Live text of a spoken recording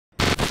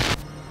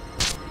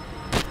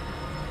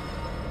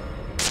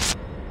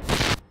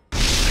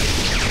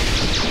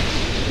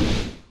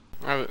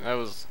That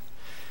was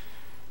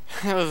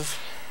that was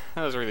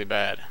that was really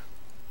bad.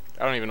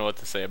 I don't even know what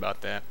to say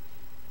about that.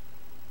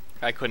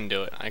 I couldn't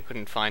do it. I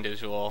couldn't find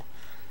his wall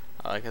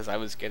because I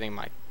was getting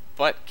my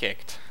butt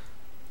kicked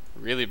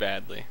really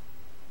badly.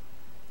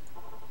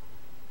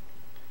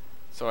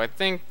 So I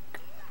think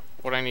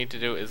what I need to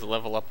do is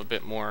level up a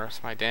bit more. So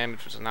my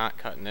damage was not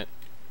cutting it.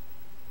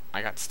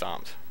 I got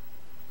stomped.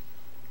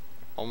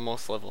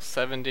 Almost level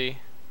 70.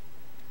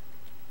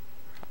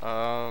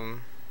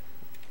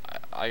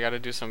 I gotta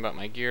do something about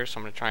my gear, so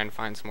I'm gonna try and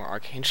find some more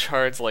arcane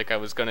shards like I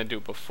was gonna do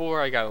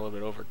before. I got a little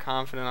bit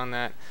overconfident on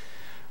that.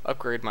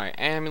 Upgrade my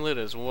amulet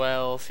as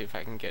well, see if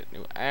I can get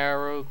new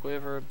arrow,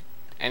 quiver.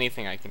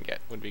 Anything I can get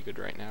would be good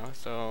right now.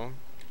 So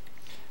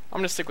I'm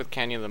gonna stick with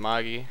Canyon of the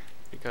Magi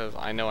because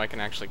I know I can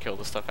actually kill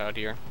the stuff out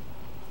here.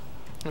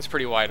 It's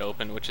pretty wide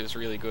open, which is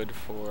really good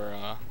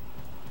for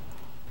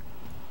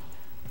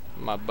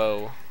my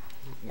bow.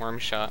 Worm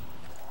shot.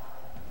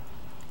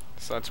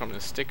 So that's what I'm going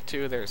to stick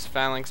to. There's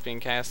phalanx being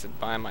casted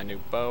by my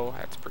new bow.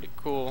 That's pretty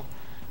cool.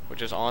 Which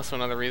is also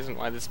another reason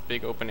why this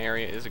big open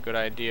area is a good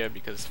idea,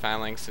 because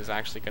phalanx is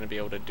actually going to be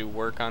able to do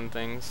work on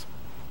things.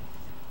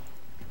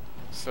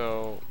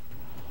 So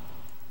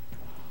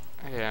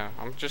yeah,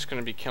 I'm just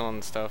going to be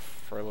killing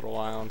stuff for a little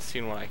while and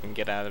seeing what I can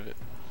get out of it.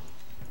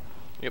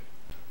 Yep.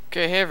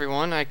 Okay, hey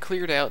everyone, I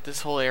cleared out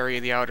this whole area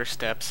of the outer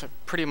steps.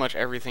 Pretty much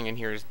everything in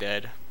here is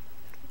dead.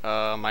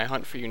 My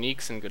hunt for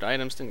uniques and good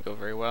items didn't go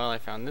very well. I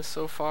found this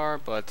so far,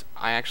 but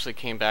I actually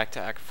came back to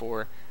Act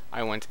 4.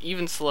 I went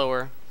even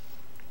slower,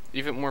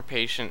 even more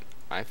patient.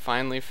 I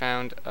finally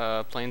found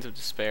Plains of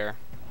Despair.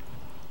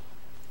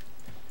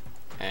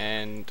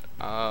 And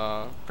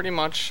pretty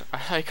much,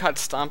 I got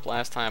stomped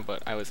last time,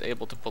 but I was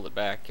able to pull it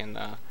back and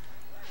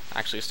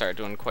actually start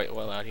doing quite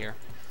well out here.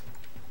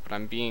 But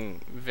I'm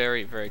being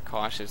very, very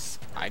cautious.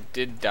 I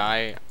did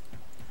die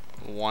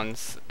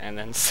once and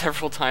then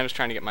several times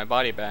trying to get my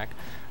body back.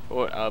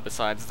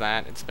 Besides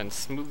that, it's been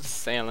smooth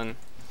sailing.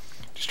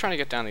 Just trying to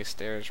get down these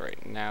stairs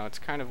right now. It's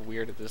kind of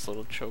weird at this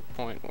little choke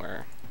point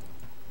where,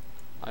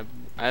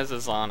 as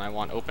a Zon, I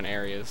want open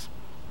areas.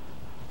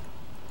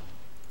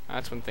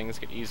 That's when things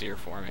get easier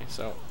for me.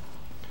 So,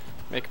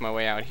 making my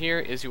way out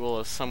here. Isuel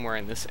is somewhere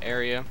in this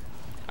area.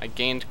 I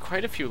gained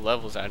quite a few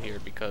levels out here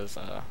because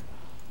I'm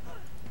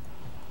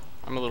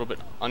a little bit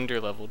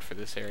under-leveled for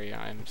this area.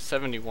 I'm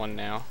 71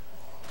 now.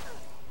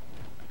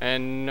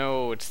 And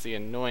no, it's the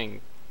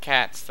annoying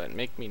cats that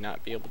make me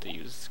not be able to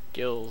use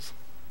skills.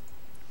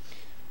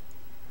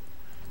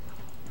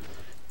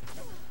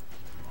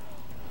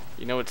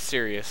 You know it's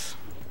serious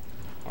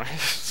when I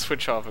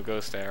switch off a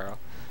ghost arrow.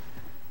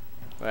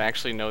 I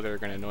actually know they're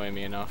gonna annoy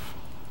me enough.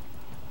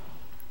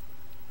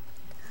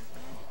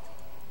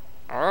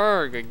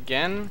 Arrgh,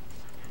 again?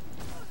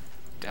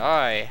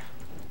 Die.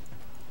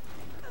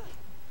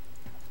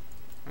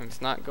 It's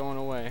not going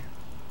away.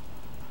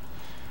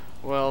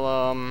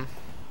 Well,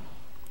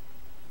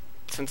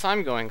 since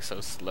I'm going so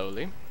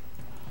slowly,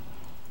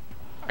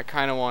 I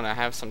kind of want to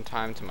have some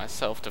time to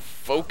myself to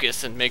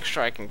focus and make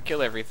sure I can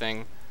kill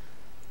everything.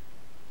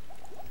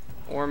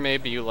 Or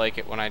maybe you like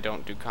it when I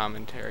don't do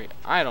commentary.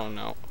 I don't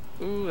know.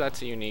 Ooh,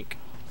 that's a unique.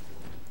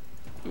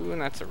 Ooh,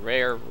 and that's a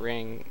rare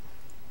ring,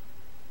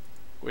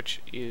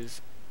 which is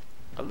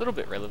a little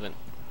bit relevant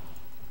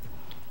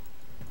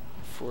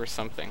for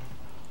something.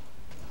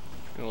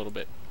 In a little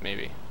bit,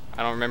 maybe.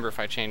 I don't remember if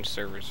I changed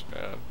servers,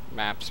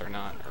 maps or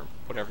not, or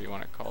whatever you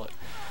want to call it.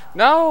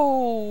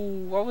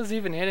 No! What was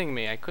even hitting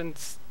me? I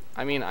couldn't...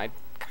 I mean, I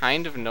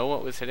kind of know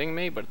what was hitting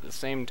me, but at the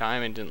same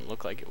time, it didn't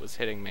look like it was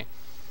hitting me.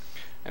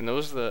 And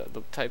those are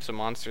the types of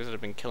monsters that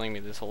have been killing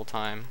me this whole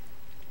time.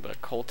 The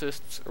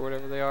cultists, or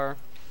whatever they are.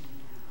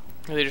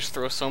 They just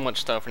throw so much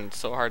stuff, and it's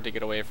so hard to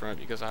get away from it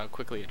because of how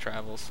quickly it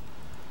travels.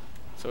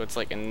 So it's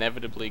like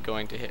inevitably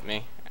going to hit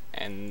me,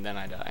 and then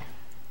I die.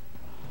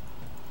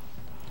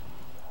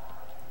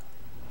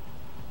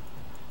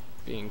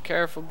 Being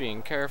careful,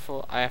 being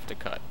careful. I have to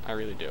cut. I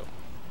really do.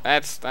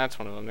 That's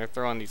one of them. They're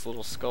throwing these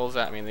little skulls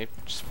at me, and they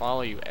just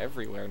follow you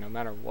everywhere, no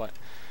matter what.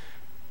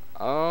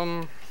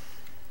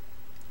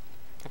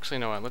 Actually,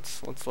 no.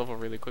 Let's level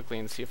really quickly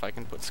and see if I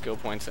can put skill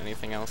points to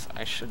anything else.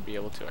 I should be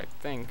able to. I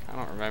think. I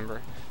don't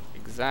remember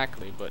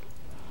exactly, but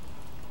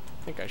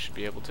I think I should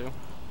be able to.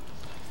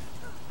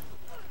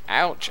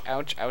 Ouch!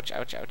 Ouch! Ouch!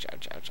 Ouch! Ouch!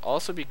 Ouch! Ouch!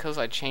 Also, because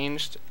I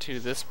changed to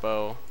this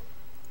bow.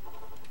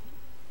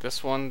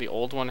 This one, the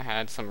old one,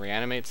 had some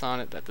reanimates on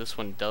it that this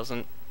one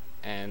doesn't,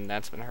 and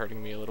that's been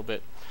hurting me a little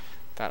bit.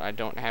 That I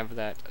don't have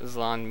that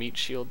Zon meat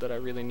shield that I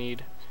really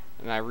need,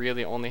 and I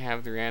really only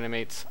have the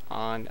reanimates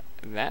on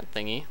that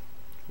thingy,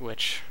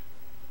 which,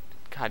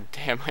 god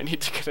damn, I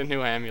need to get a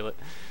new amulet.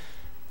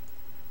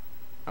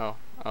 Oh,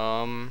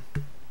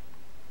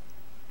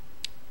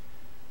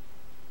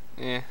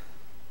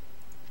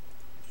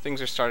 things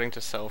are starting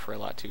to sell for a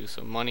lot too,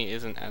 so money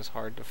isn't as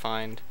hard to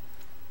find.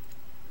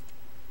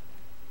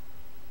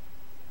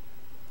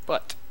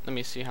 But, let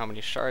me see how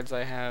many shards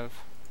I have.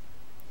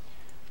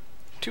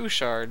 2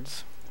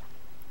 shards.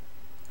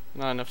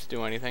 Not enough to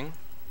do anything.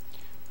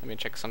 Let me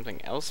check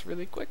something else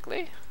really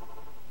quickly.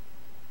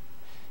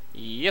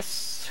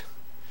 Yes!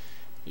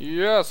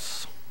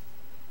 Yes!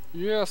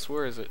 Yes,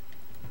 where is it?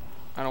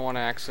 I don't want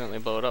to accidentally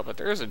blow it up, but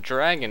there is a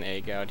dragon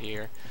egg out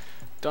here.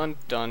 Dun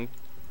dun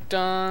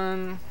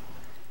dun!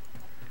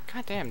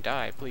 Goddamn,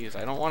 die, please.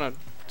 I don't want to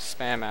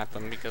spam at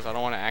them because I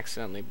don't want to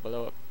accidentally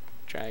blow up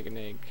dragon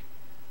egg.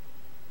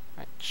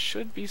 It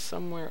should be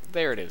somewhere.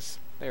 There it is.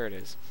 There it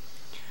is.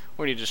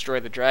 When you destroy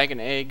the dragon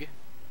egg,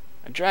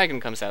 a dragon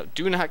comes out.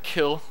 Do not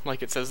kill,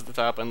 like it says at the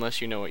top,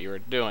 unless you know what you are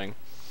doing.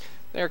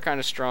 They're kind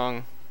of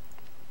strong,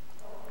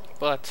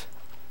 but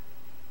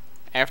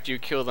after you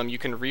kill them, you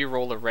can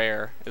re-roll a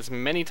rare as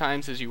many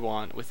times as you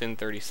want within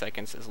 30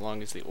 seconds, as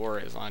long as the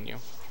aura is on you.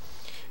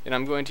 And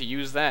I'm going to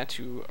use that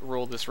to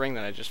roll this ring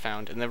that I just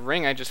found. And the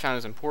ring I just found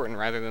is important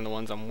rather than the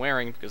ones I'm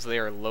wearing because they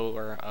are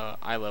lower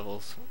eye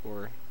levels,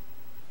 or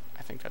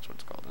I think that's what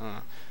it's called.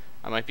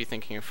 I might be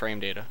thinking of frame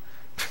data.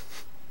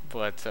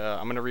 But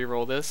I'm going to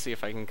re-roll this, see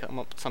if I can come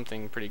up with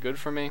something pretty good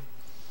for me.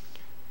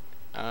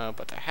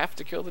 But I have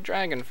to kill the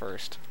dragon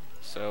first.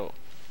 So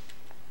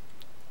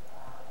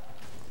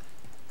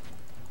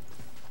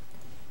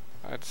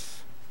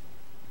that's...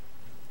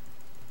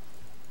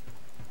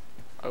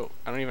 Oh,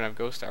 I don't even have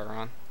Ghost Hour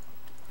on.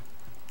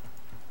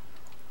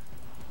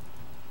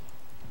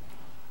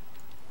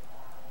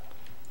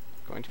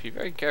 Going to be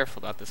very careful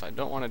about this. I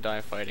don't want to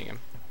die fighting him.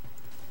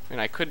 I mean,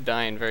 I could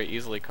die and very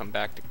easily come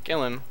back to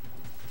kill him,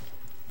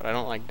 but I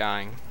don't like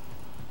dying.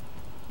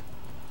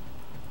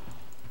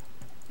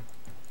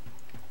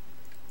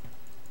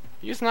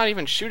 He's not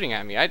even shooting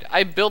at me.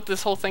 I built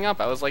this whole thing up.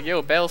 I was like,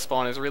 yo, Bale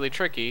spawn is really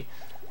tricky.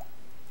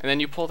 And then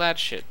you pull that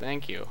shit.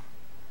 Thank you.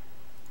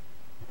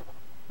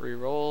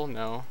 Reroll?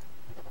 No.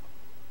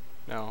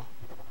 No.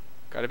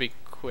 Gotta be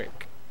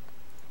quick.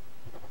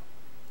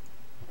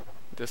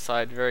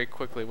 Decide very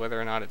quickly whether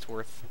or not it's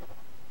worth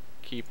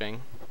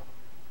keeping.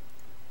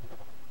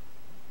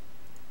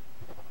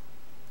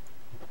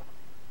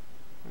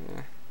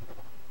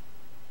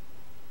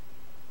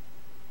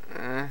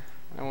 That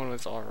one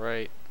was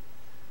alright.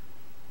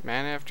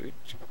 Man after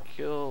each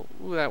kill.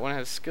 Ooh, that one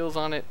has skills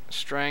on it.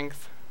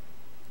 Strength.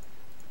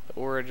 The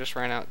aura just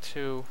ran out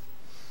too.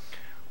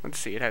 Let's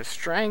see, it has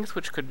strength,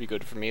 which could be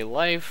good for me.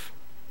 Life,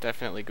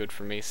 definitely good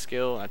for me.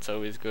 Skill, that's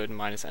always good.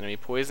 Minus enemy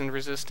poison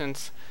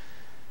resistance.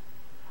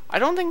 I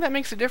don't think that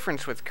makes a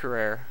difference with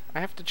career.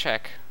 I have to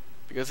check,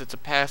 because it's a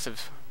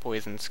passive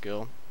poison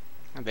skill.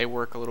 And they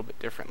work a little bit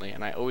differently,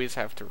 and I always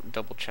have to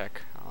double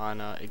check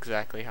on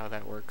exactly how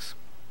that works.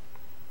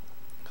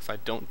 Because I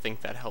don't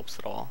think that helps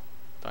at all,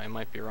 though I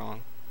might be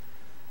wrong.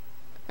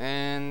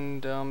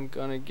 And I'm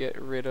gonna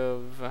get rid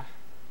of...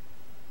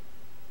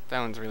 that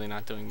one's really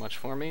not doing much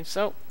for me,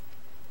 so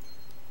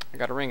I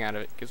got a ring out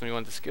of it. Gives me one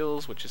of the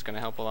skills, which is going to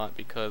help a lot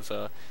because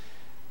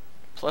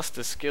plus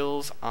the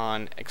skills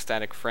on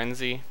Ecstatic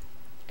Frenzy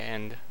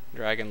and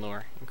Dragon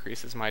Lore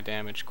increases my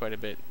damage quite a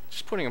bit.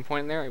 Just putting a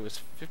point in there, it was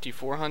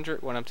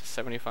 5,400, went up to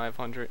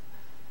 7,500.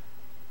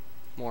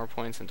 More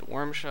points into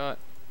Worm Shot,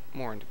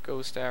 more into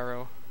Ghost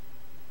Arrow,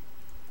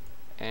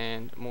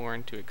 and more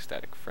into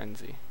Ecstatic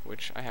Frenzy,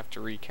 which I have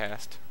to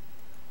recast.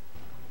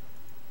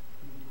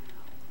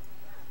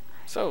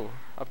 So,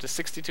 up to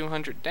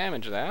 6,200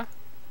 damage there.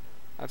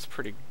 That's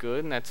pretty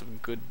good, and that's a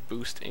good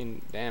boost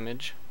in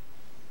damage.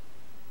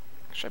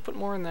 Should I put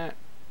more in that?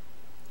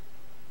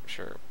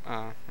 Sure.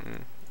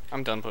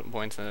 I'm done putting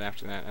points in it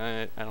after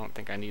that. I don't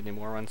think I need any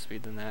more run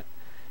speed than that.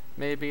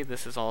 Maybe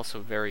this is also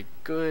very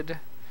good,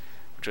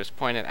 which was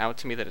pointed out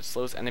to me that it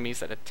slows enemies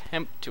that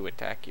attempt to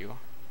attack you.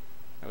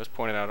 That was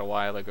pointed out a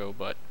while ago,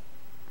 but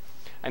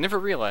I never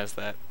realized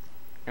that.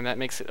 And that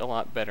makes it a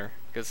lot better,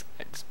 because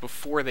it's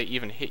before they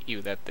even hit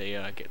you that they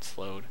get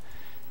slowed.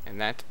 And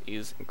that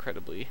is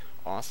incredibly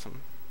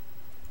awesome.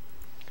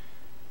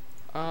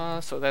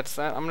 So that's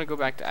that. I'm going to go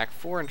back to Act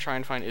 4 and try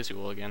and find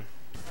Izuel again.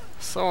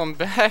 So I'm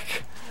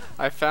back.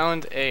 I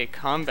found a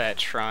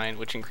combat shrine,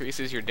 which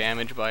increases your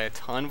damage by a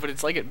ton, but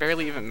it's like it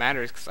barely even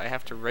matters, because I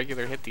have to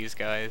regular hit these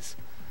guys.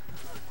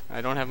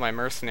 I don't have my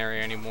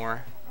mercenary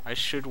anymore. I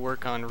should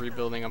work on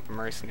rebuilding up a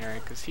mercenary,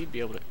 because he'd be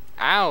able to...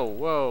 Ow!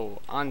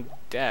 Whoa! On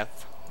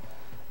death.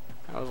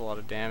 That was a lot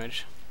of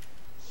damage.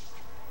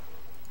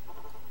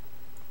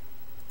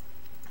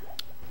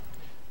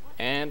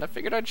 And I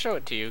figured I'd show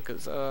it to you,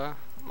 because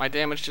my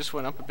damage just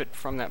went up a bit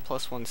from that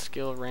 +1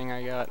 skill ring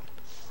I got.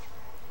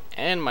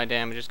 And my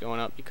damage is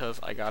going up because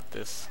I got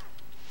this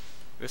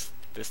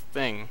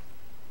thing.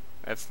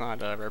 That's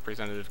not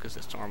representative because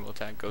it's normal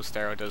attack. Ghost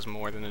Arrow does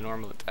more than a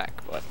normal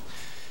attack, but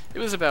it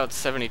was about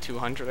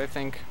 7,200, I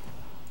think.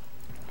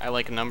 I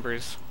like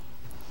numbers.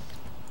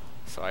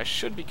 So I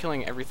should be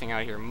killing everything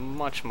out here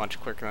much,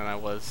 much quicker than I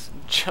was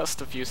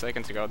just a few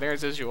seconds ago.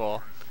 There's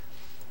Izuel.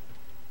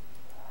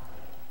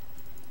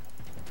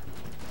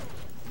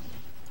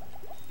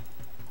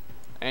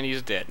 And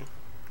he's dead.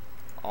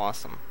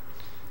 Awesome.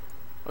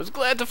 I was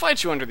glad to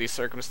fight you under these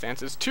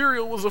circumstances.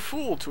 Tyrael was a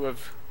fool to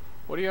have...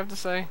 What do you have to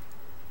say?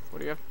 What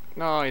do you have...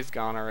 No, he's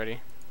gone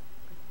already.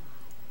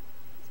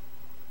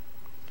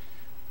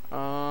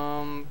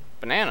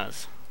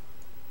 Bananas.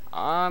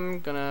 I'm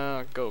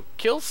gonna go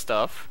kill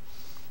stuff.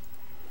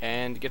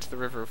 and get to the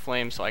River of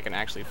Flame so I can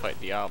actually fight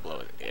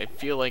Diablo. I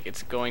feel like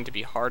it's going to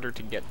be harder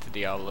to get to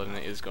Diablo than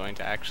it is going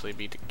to actually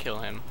be to kill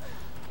him.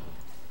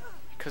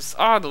 Because,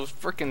 those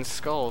frickin'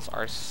 skulls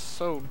are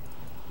so...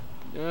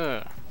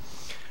 Ugh.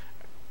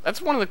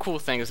 That's one of the cool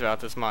things about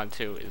this mod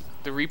too, is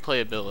the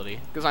replayability.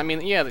 Because I mean,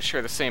 yeah,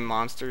 sure, the same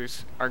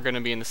monsters are going to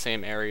be in the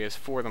same areas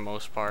for the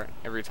most part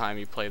every time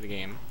you play the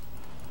game.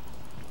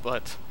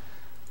 But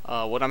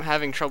what I'm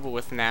having trouble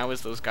with now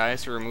is those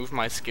guys who remove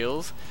my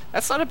skills.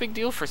 That's not a big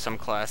deal for some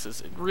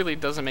classes. It really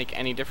doesn't make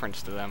any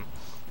difference to them.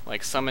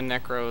 Like Summon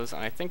Necros,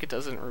 and I think it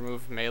doesn't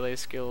remove melee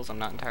skills. I'm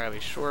not entirely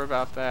sure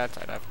about that.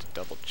 I'd have to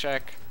double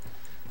check.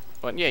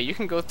 But yeah, you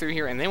can go through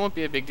here and they won't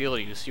be a big deal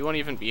to you, so you won't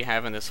even be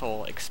having this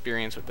whole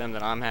experience with them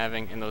that I'm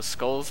having, and those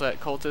skulls that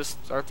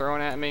cultists are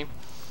throwing at me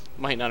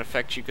might not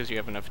affect you because you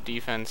have enough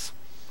defense.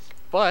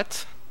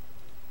 But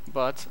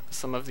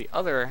some of the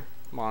other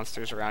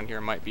monsters around here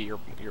might be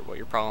what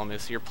your problem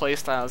is. Your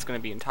playstyle is going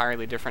to be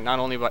entirely different, not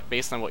only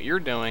based on what you're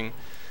doing,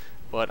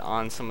 but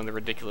on some of the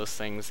ridiculous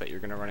things that you're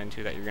going to run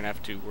into that you're going to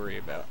have to worry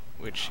about,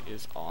 which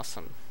is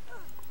awesome.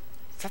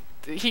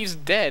 He's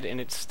dead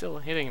and it's still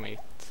hitting me.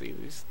 See,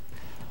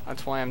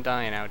 that's why I'm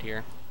dying out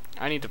here.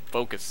 I need to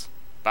focus.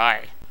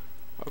 Bye.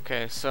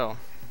 Okay, so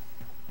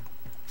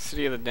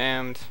City of the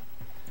Damned.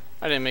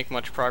 I didn't make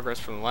much progress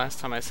from the last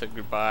time I said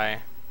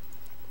goodbye,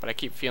 but I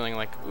keep feeling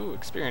like, ooh,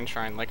 Experience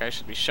Shrine, like I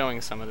should be showing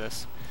some of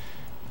this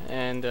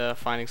and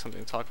finding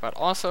something to talk about.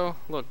 Also,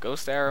 look,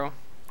 Ghost Arrow,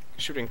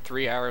 shooting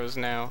 3 arrows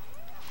now.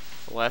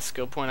 The last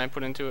skill point I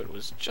put into it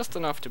was just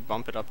enough to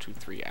bump it up to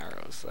 3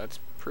 arrows, so that's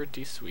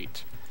pretty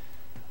sweet.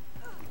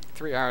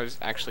 3 arrows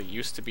actually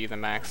used to be the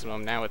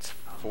maximum, now it's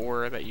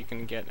 4 that you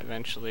can get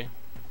eventually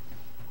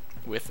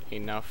with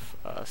enough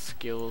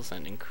skills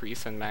and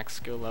increase in max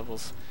skill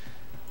levels.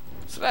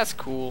 So that's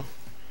cool.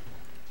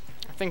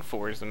 I think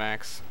 4 is the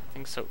max. I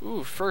think so.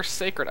 Ooh, first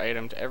sacred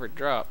item to ever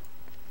drop.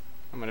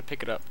 I'm gonna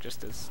pick it up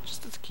just as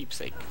a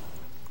keepsake.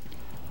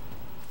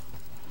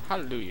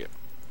 Hallelujah.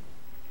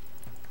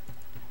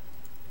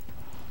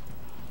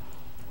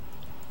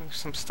 There's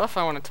some stuff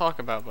I want to talk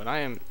about, but I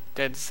am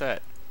dead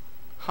set.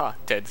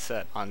 Dead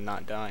set on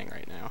not dying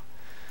right now.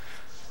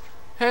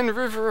 And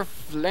River of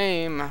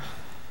Flame.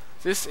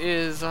 This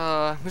is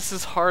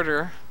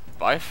harder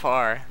by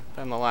far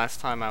than the last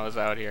time I was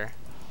out here.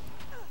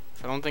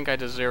 So I don't think I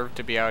deserve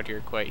to be out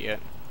here quite yet.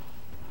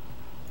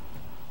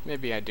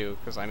 Maybe I do,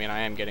 because I mean I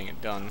am getting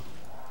it done.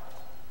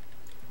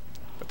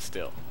 But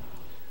still.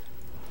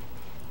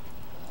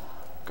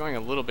 Going a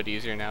little bit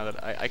easier now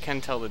that I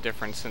can tell the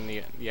difference in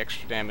the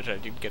extra damage I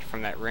do get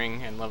from that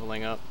ring and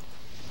leveling up.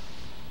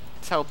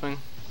 It's helping.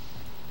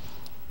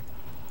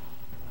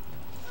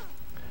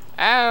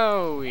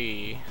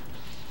 Owie!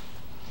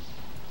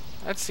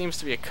 That seems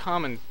to be a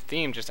common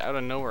theme, just out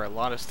of nowhere. A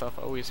lot of stuff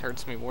always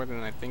hurts me more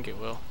than I think it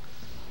will.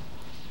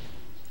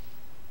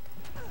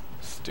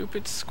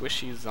 Stupid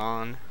squishy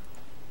Zon.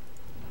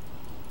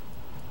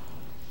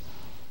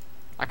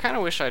 I kind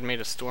of wish I'd made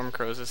a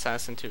Stormcrow's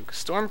assassin too,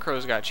 because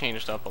Stormcrows got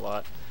changed up a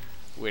lot,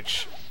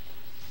 which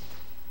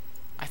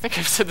I think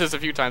I've said this a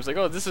few times, like,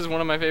 oh, this is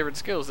one of my favorite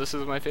skills, this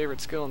is my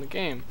favorite skill in the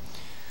game.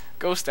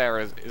 Ghost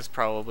Arrow is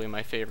probably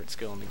my favorite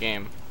skill in the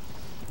game,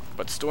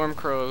 but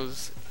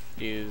Stormcrows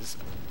is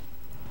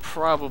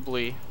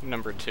probably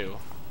number 2.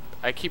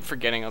 I keep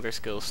forgetting other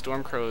skills.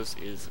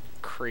 Stormcrows is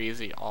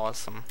crazy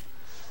awesome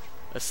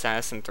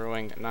assassin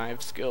throwing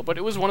knife skill, but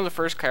it was one of the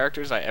first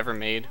characters I ever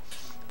made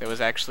that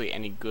was actually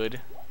any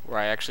good, where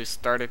I actually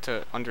started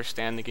to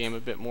understand the game a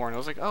bit more, and I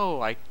was like,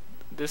 oh,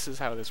 this is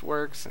how this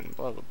works, and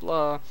blah blah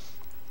blah.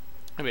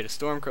 I made a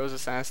Stormcrow's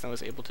assassin. I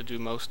was able to do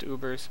most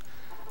Ubers,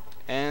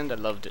 and I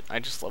loved it. I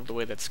just love the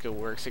way that skill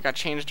works. It got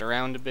changed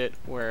around a bit,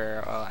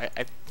 where I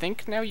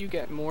think now you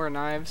get more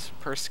knives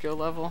per skill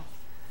level,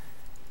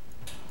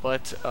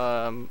 but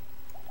I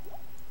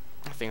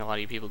think a lot of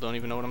you people don't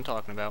even know what I'm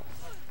talking about,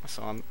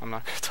 so I'm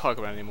not going to talk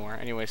about it anymore.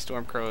 Anyway,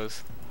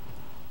 Stormcrow's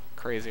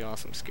crazy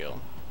awesome skill.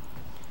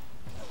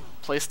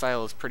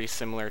 Playstyle is pretty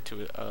similar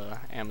to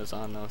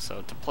Amazon though,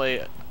 so to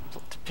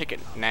pick it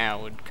now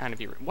would kind of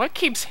be... What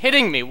keeps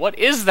hitting me? What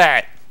is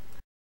that?